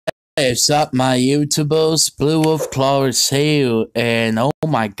What's up, my YouTubers? Blue Wolf Claw is here, and oh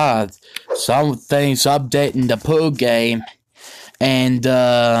my god, some things updating the pool game, and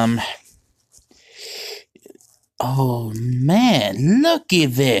oh man, look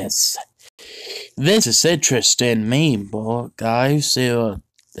at this. This is interesting me, boy, guys.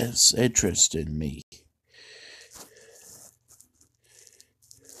 It's interesting me.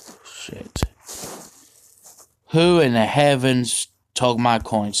 Shit. Who in the heavens took my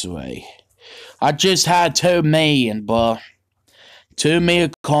coins away? I just had 2 million, but 2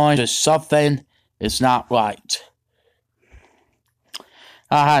 million coins is something is not right.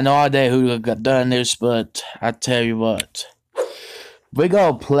 I had no idea who got done this, but I tell you what. We're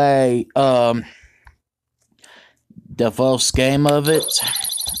gonna play the first game of it.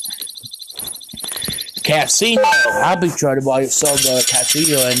 Casino. I'll be trying to buy some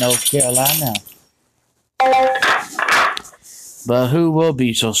casino in North Carolina. But who will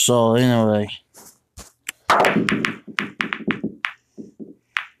be so slow anyway?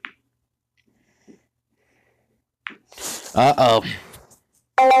 Uh-oh.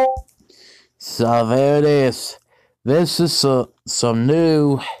 So there it is. This is some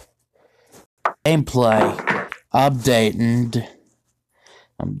new gameplay updated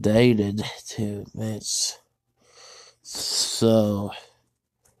to this. So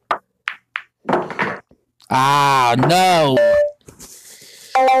no.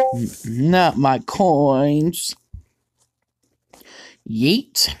 Not my coins.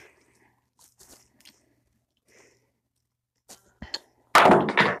 Yeet.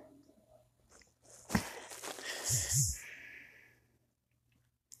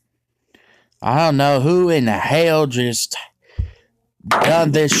 I don't know who in the hell just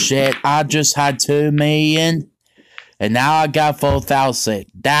done this shit. I just had 2 million, and now I got 4,000.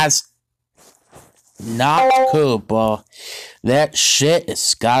 That's not cool, bro. That shit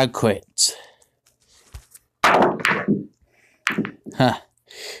is gotta quit. Huh.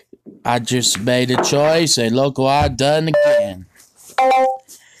 I just made a choice, and look what I done again.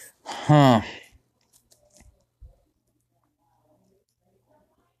 Huh.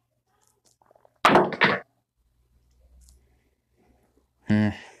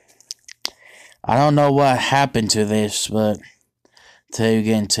 I don't know what happened to this, but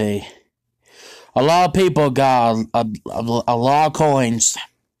TNT. A lot of people got a lot of coins.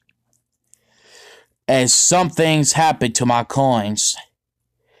 As some things happened to my coins,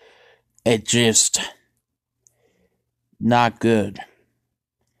 it just not good.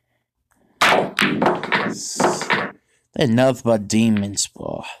 They're nothing but demons,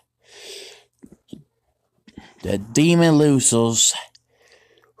 boy. The demon losers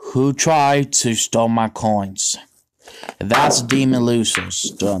who tried to steal my coins. That's demon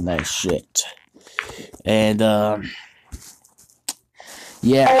losers doing that shit. And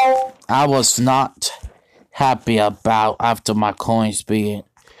yeah, I was not happy about after my coins being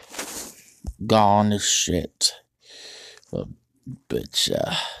gone and shit. But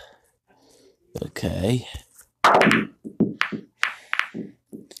okay.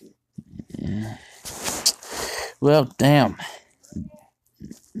 Well, damn.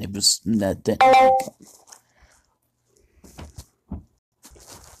 It was that.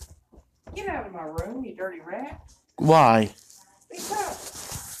 Get out of my room, you dirty rat. Why?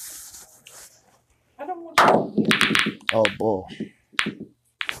 Because I don't want you here. Oh, boy. You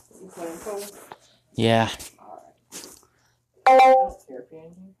playing pool? Yeah. Alright. I don't care if you're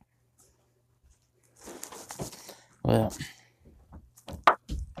in here. Well.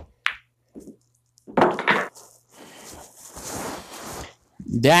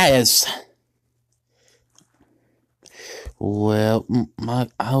 That is. Well,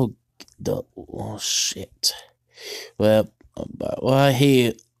 oh shit. Well, right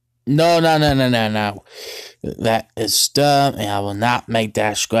here. No. That is dumb, and I will not make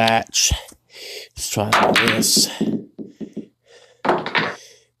that scratch. Let's try this.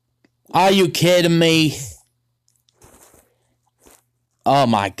 Are you kidding me? Oh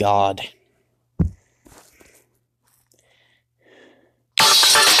my god.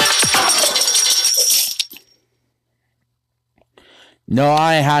 No,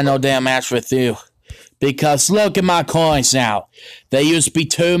 I ain't had no damn match with you. Because look at my coins now. They used to be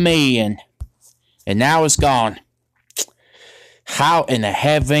 2 million. And now it's gone. How in the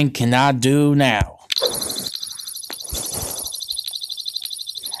heaven can I do now?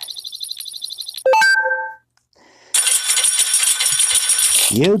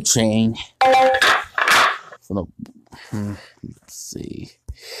 Eugene. Let's see.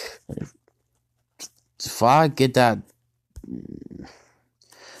 If I get that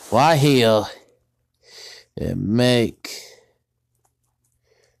right here and make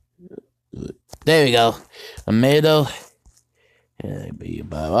There we go. The middle. Yeah, be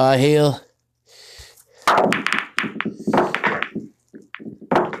about right here.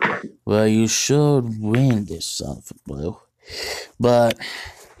 Well, you should win this son of a blue. But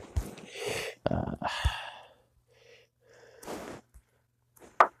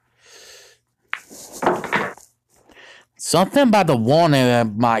something about the warning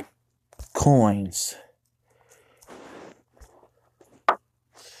of my coins.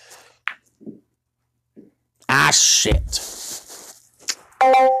 Ah, shit.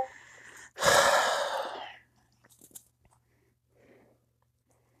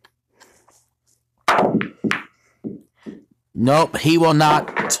 Nope, he will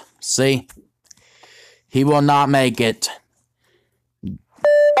not. See? He will not make it.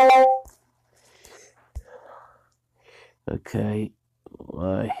 Okay.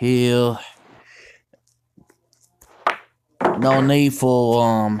 Here. No need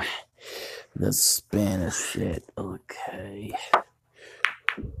for, the Spanish shit. Okay.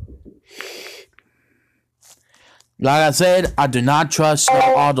 Like I said, I do not trust no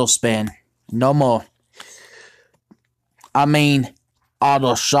auto spin. No more. I mean,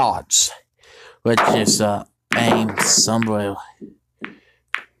 auto shots. Which is, aim somewhere.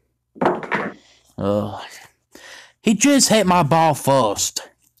 He just hit my ball first.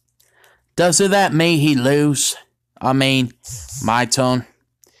 Doesn't that mean he lose? I mean, my turn.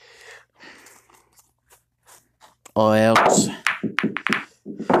 Or else.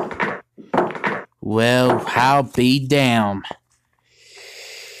 Well, I'll be damned.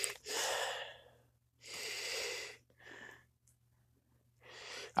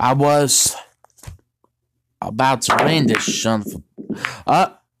 I was about to win this son of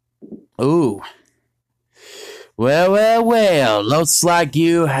a... Ooh. Well. Looks like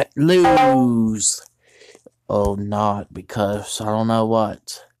you lose. Oh, not because I don't know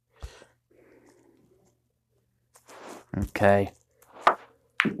what. Okay.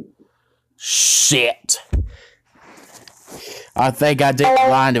 Shit. I think I didn't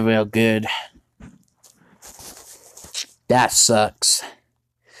line it real good. That sucks.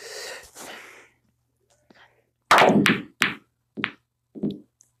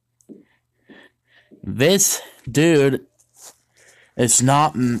 This dude is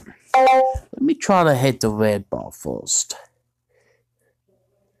not... Let me try to hit the red ball first.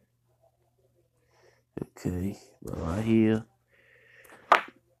 Okay, right here.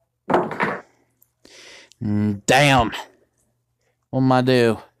 Damn. What am I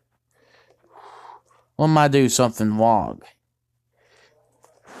do? What am I do something wrong?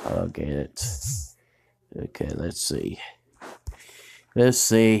 I'll get it. Okay, let's see. Let's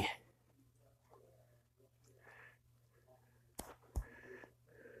see.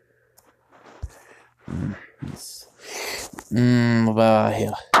 About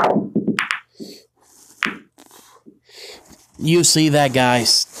here. You see that,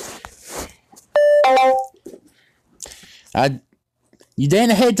 guys? You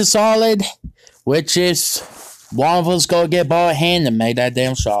didn't hit the solid, which is one of us gonna get ball hand and make that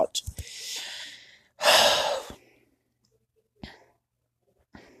damn shot.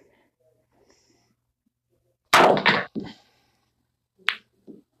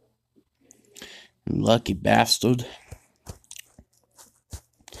 Lucky bastard.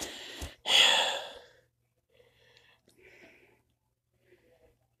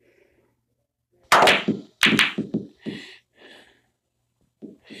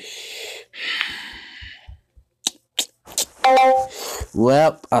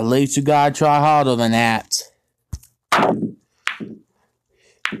 Well, at least you gotta try harder than that.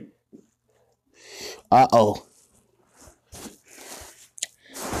 Uh-oh.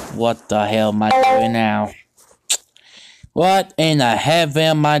 What the hell am I doing now? What in the heaven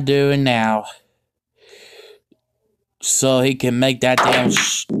am I doing now? So he can make that damn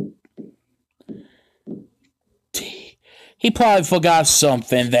He probably forgot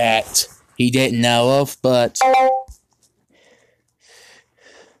something that he didn't know of, but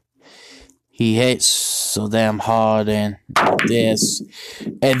he hits so damn hard and this.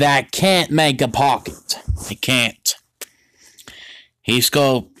 And that can't make a pocket. It can't. He's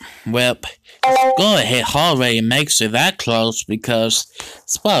going, well, he's going to hit hard when he makes it that close because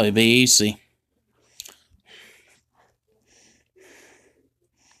it's probably be easy.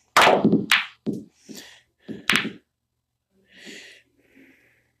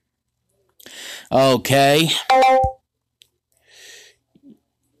 Okay.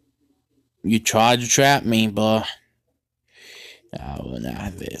 You tried to trap me, but I will not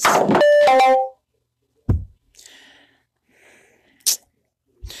have this.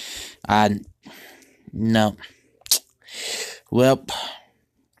 No. Well.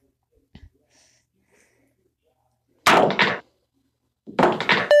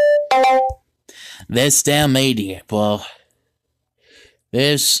 This damn idiot, bro.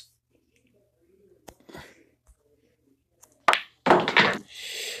 This.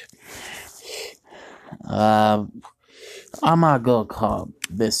 I'm not gonna call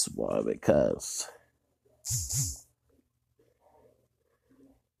this one because.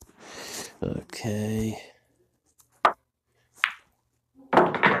 Okay.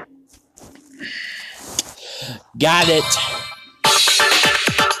 Got it.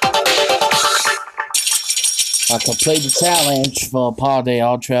 I completed the challenge for a party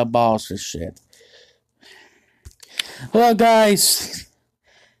ultra balls for shit. Well, guys.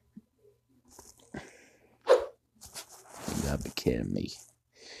 You gotta be kidding me.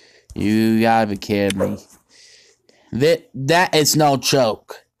 You gotta be kidding me. That is no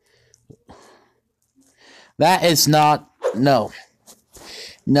joke. That is not. No.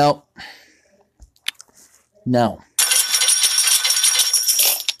 No. No.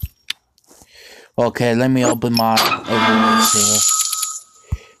 Okay, let me open my overlays here.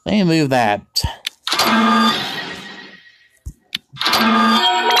 Let me move that.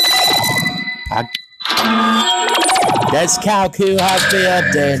 This calcul has been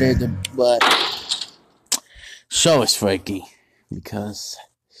updated, but so is freaky because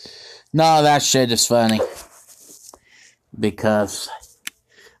no, that shit is funny because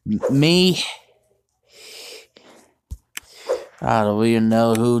me. I don't even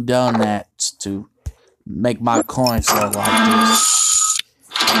know who done that to make my coins look like this.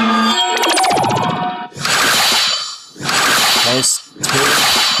 That's too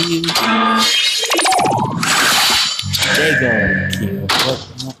cute. They go cute.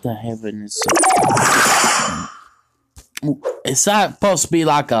 What the heaven is it? Is that supposed to be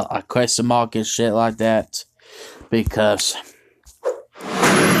like a question mark and shit like that? Because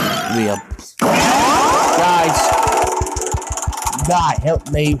we are guys. God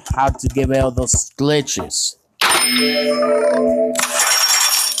help me how to get rid of those glitches.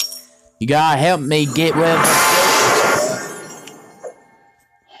 You gotta help me get rid of those glitches.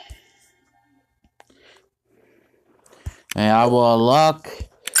 And I will look.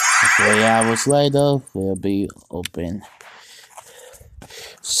 3 hours later, we'll be open.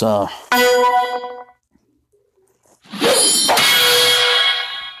 So.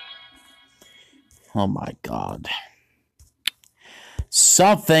 Oh my God.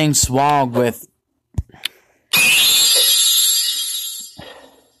 Something's wrong with.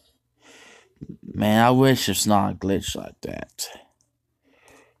 Man, I wish it's not a glitch like that.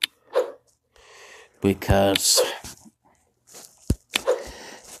 Because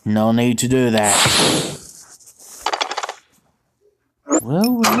no need to do that.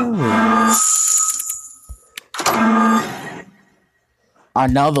 Well.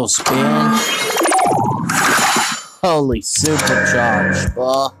 Another spin. Holy supercharge,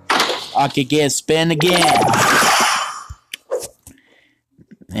 bro. I could get a spin again.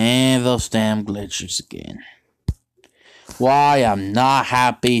 And those damn glitches again. Why I'm not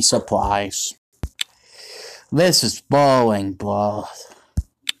happy, surprise. This is boring, bro.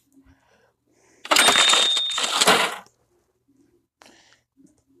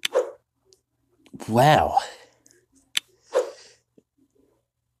 Well.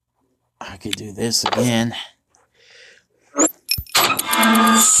 I could do this again.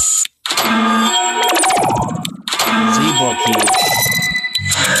 Zebra cube.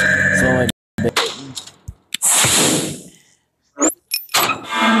 So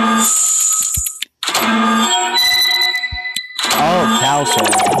oh, cow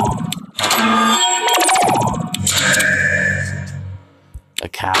soul. A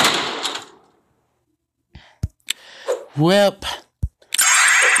cow. Well,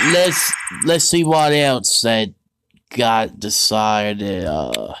 let's see what else that got decided.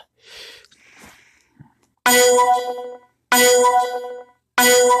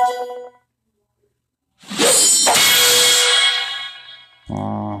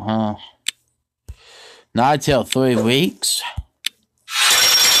 Not till 3 weeks.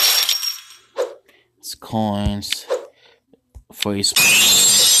 It's coins. Free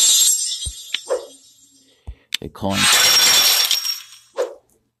the coins.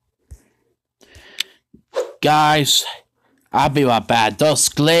 Guys, I'll be right back. This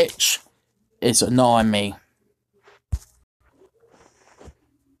glitch is annoying me.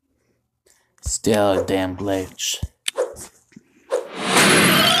 Still a damn glitch.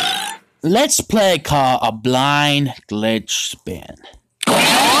 Let's play called a blind glitch spin.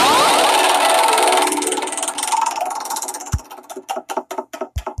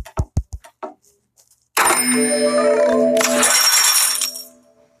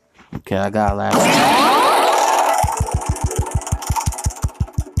 Okay, I got last time.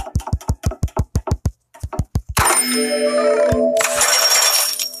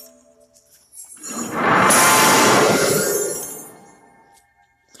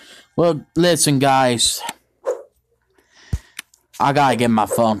 Well, listen, guys. I gotta get my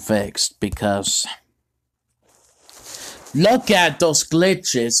phone fixed because look at those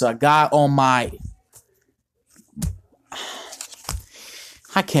glitches I got on my.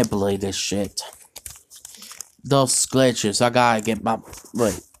 I can't believe this shit. Those glitches. I gotta get my.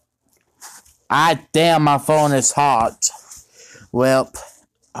 Wait. Damn, my phone is hot. Well,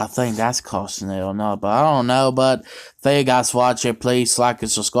 I think that's costing it or not, but I don't know. But thank you guys for watching. Please like and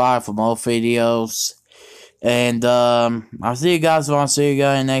subscribe for more videos. And I'll see you guys when I see you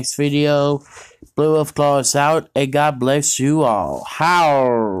guys in the next video. Blue Wolf Claw is out, and God bless you all.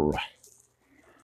 How?